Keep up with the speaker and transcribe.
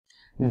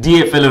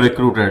Dear fellow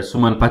recruiters,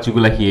 Suman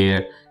Pachigulla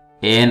here,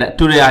 and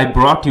today I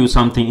brought you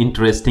something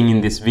interesting in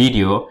this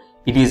video.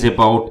 It is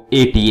about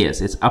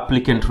ATS, it's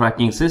applicant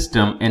tracking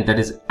system, and that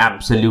is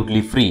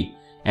absolutely free.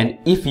 And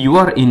if you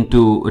are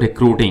into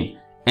recruiting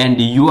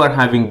and you are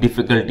having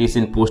difficulties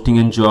in posting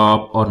a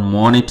job or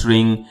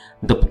monitoring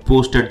the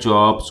posted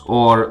jobs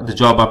or the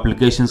job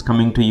applications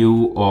coming to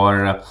you,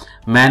 or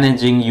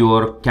managing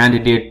your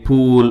candidate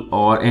pool,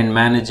 and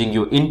managing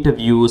your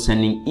interviews,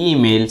 sending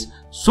emails,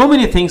 so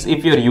many things.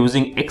 If you are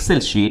using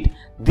Excel sheet,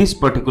 this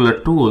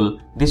particular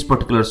tool, this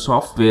particular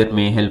software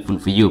may helpful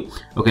for you.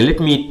 Okay, let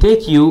me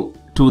take you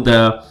to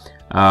the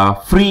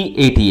free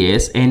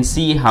ATS and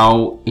see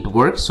how it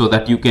works so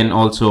that you can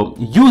also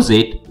use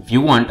it if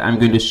you want. I'm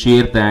going to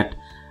share that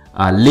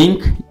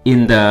link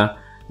in the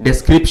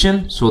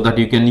description so that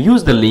you can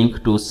use the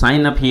link to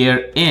sign up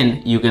here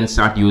and you can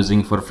start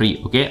using for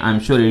free. Okay, I'm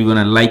sure you're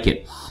gonna like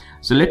it.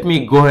 So let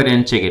me go ahead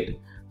and check it.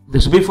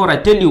 So before I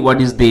tell you what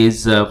is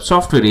this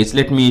software is,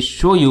 let me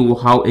show you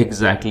how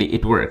exactly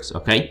it works.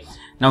 Okay,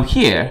 now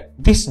here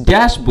this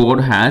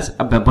dashboard has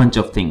a bunch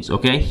of things.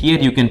 Okay, here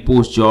you can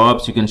post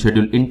jobs, you can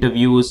schedule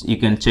interviews, you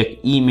can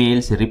check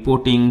emails,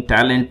 reporting,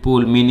 talent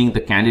pool, meaning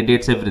the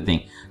candidates,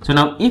 everything. So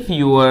now if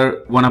you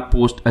wanna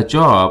post a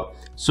job,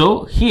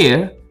 so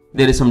here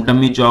there is some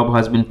dummy job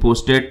has been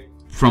posted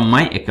from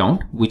my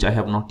account, which I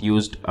have not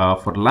used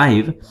for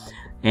live.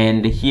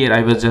 And here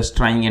I was just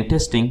trying and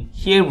testing.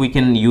 Here we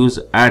can use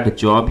add a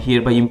job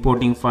here by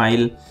importing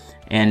file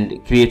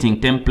and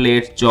creating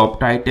templates, job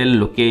title,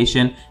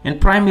 location,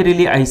 and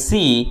primarily I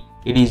see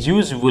it is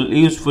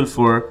useful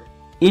for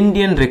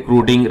Indian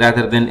recruiting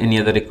rather than any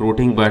other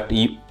recruiting. But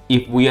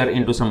if we are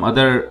into some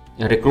other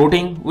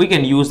recruiting, we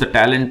can use the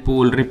talent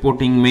pool,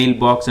 reporting,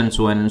 mailbox, and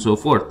so on and so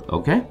forth.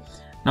 Okay,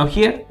 now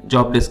here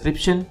job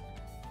description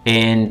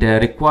and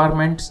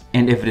requirements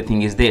and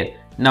everything is there.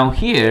 Now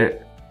here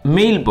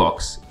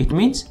mailbox, it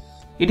means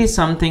it is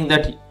something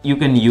that you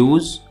can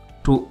use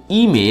to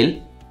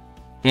email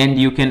and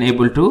you can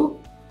able to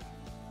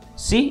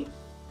see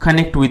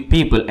connect with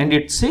people, and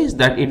it says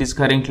that it is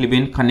currently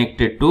been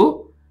connected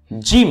to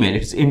Gmail.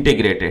 It's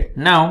integrated.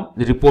 Now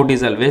the report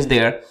is always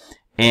there.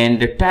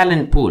 And the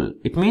talent pool,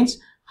 it means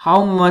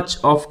how much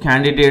of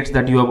candidates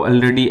that you have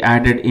already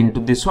added into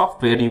the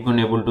software, you can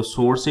able to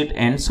source it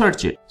and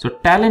search it. So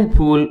talent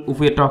pool, if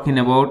we're talking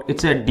about,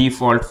 it's a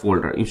default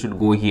folder. You should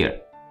go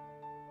here.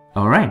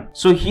 All right,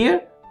 so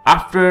here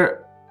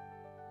after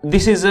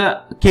this is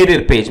a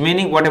career page,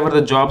 meaning whatever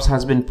the jobs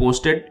has been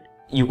posted,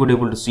 you could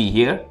able to see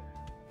here.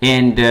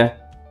 And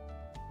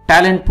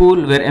talent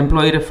pool where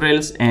employee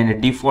referrals and a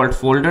default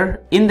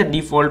folder. In the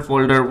default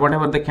folder,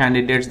 whatever the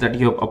candidates that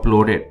you have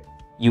uploaded,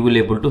 you will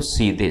able to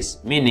see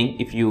this. Meaning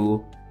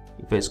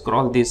if I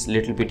scroll this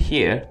little bit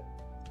here,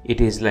 it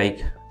is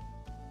like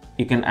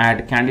you can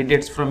add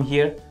candidates from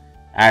here,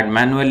 add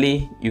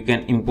manually, you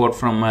can import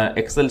from a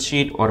Excel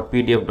sheet or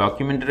PDF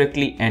document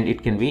directly, and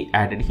it can be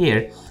added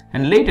here.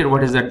 And later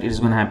what is that it is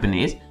going to happen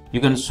is you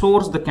can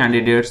source the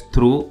candidates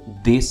through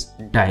this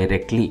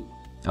directly.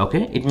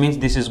 Okay, it means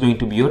this is going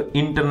to be your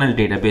internal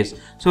database.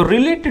 So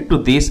related to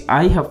this,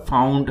 I have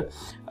found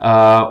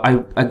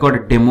I got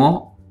a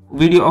demo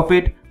video of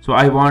it, so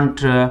I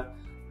want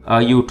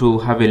you to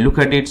have a look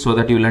at it so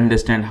that you will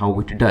understand how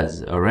it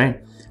does. All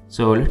right,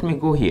 so let me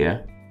go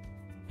here.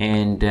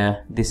 And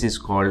this is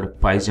called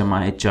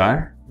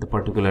PyjamaHR. The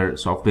particular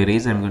software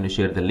is, I'm going to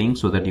share the link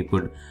so that you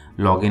could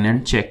log in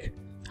and check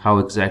how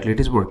exactly it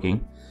is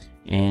working.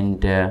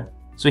 And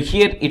so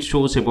here it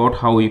shows about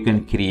how you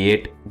can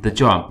create the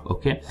job.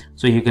 Okay,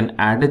 so you can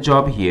add a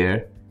job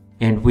here,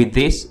 and with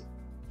this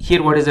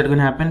here, what is that going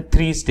to happen?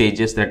 3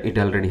 stages that it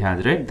already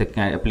has, right? The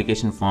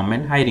application form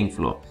and hiring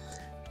flow.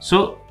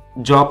 So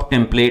job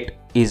template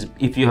is,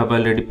 if you have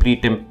already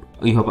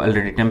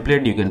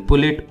template, you can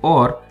pull it,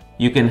 or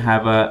you can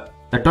have a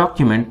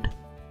document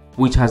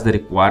which has the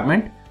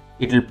requirement.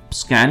 It will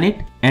scan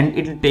it and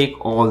it will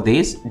take all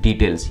these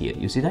details here.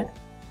 You see that?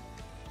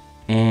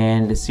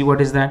 And see what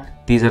is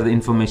that? These are the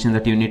information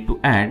that you need to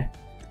add.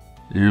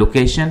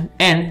 Location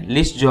and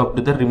list job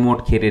to the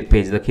remote career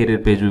page, the career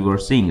page we were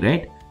seeing,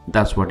 right?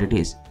 That's what it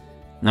is.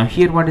 Now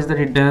here what is that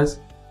it does?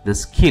 The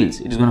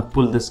skills, it is going to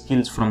pull the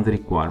skills from the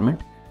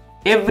requirement.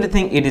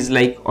 Everything, it is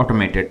like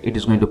automated. It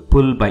is going to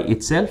pull by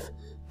itself,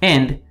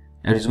 and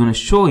it is going to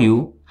show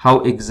you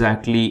how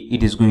exactly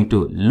it is going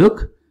to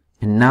look.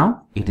 And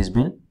now it has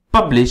been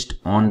published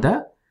on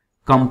the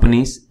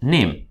company's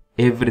name.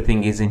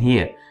 Everything is in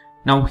here.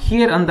 Now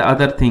here, on the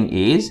other thing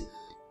is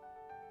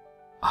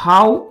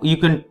how you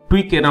can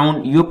tweak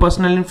around your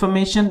personal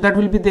information, that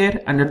will be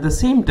there. And at the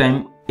same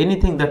time,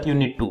 anything that you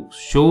need to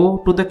show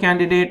to the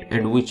candidate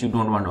and which you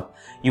don't want to,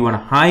 you want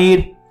to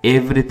hide,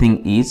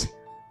 everything is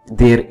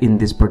there in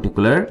this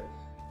particular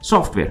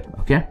software.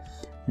 Okay,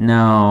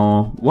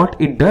 now what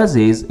it does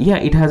is, yeah,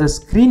 it has a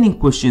screening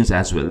questions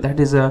as well. That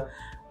is a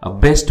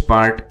best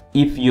part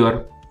if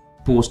you're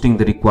posting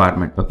the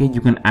requirement. Okay,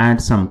 you can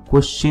add some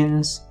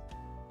questions.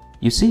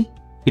 You see,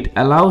 it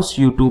allows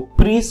you to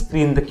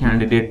pre-screen the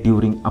candidate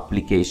during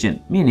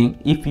application.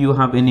 Meaning, if you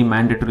have any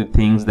mandatory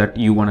things that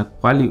you want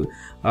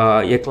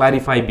to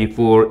clarify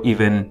before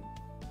even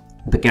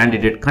the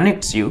candidate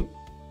connects you,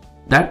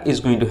 that is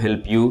going to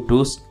help you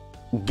to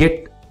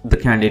get the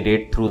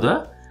candidate through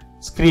the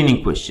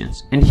screening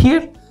questions. And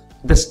here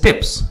the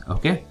steps,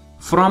 okay,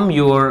 from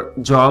your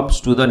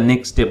jobs to the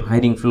next step,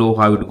 hiring flow,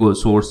 how it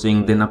goes,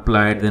 sourcing, then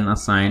applied, then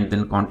assigned,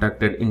 then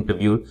contacted,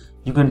 interviewed.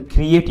 You can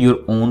create your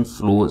own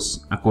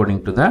flows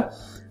according to the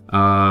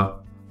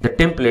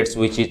templates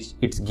which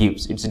it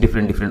gives. It's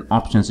different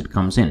options it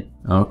comes in.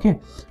 Okay,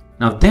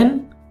 now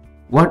then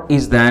what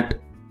is that,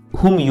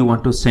 whom you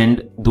want to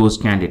send those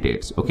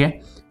candidates?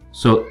 Okay,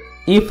 so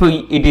if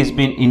it is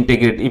been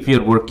integrated, if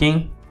you're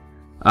working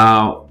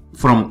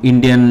from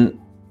Indian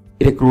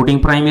recruiting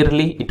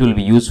primarily, it will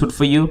be useful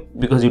for you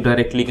because you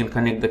directly can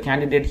connect the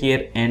candidate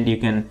here and you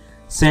can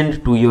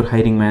send to your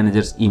hiring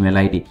manager's email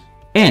ID,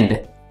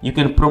 and you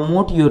can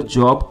promote your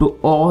job to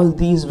all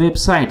these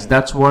websites.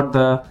 That's what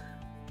the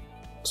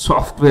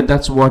software,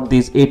 that's what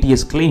these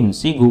ATS claims.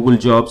 See, Google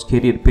Jobs,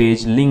 Career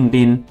Page,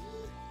 LinkedIn,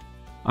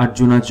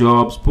 Arjuna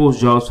Jobs, Post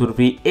Jobs for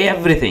free,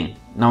 everything.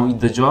 Now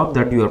the job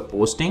that you are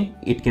posting,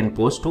 it can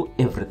post to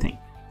everything.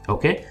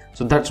 Okay,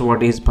 so that's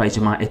what is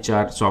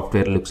PyjamaHR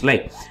software looks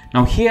like.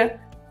 Now here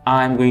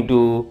I'm going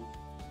to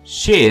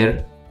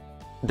share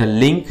the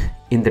link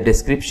in the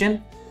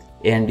description,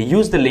 and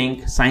use the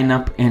link, sign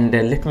up, and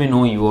let me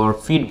know your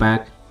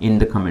feedback in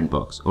the comment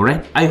box. All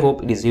right, I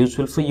hope it is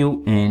useful for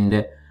you.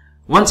 And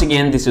once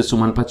again, this is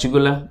Suman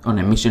Pachigulla on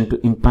a mission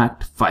to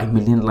impact 5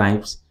 million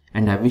lives,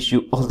 and I wish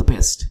you all the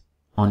best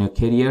on your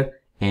career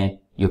and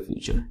your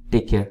future.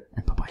 Take care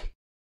and bye-bye.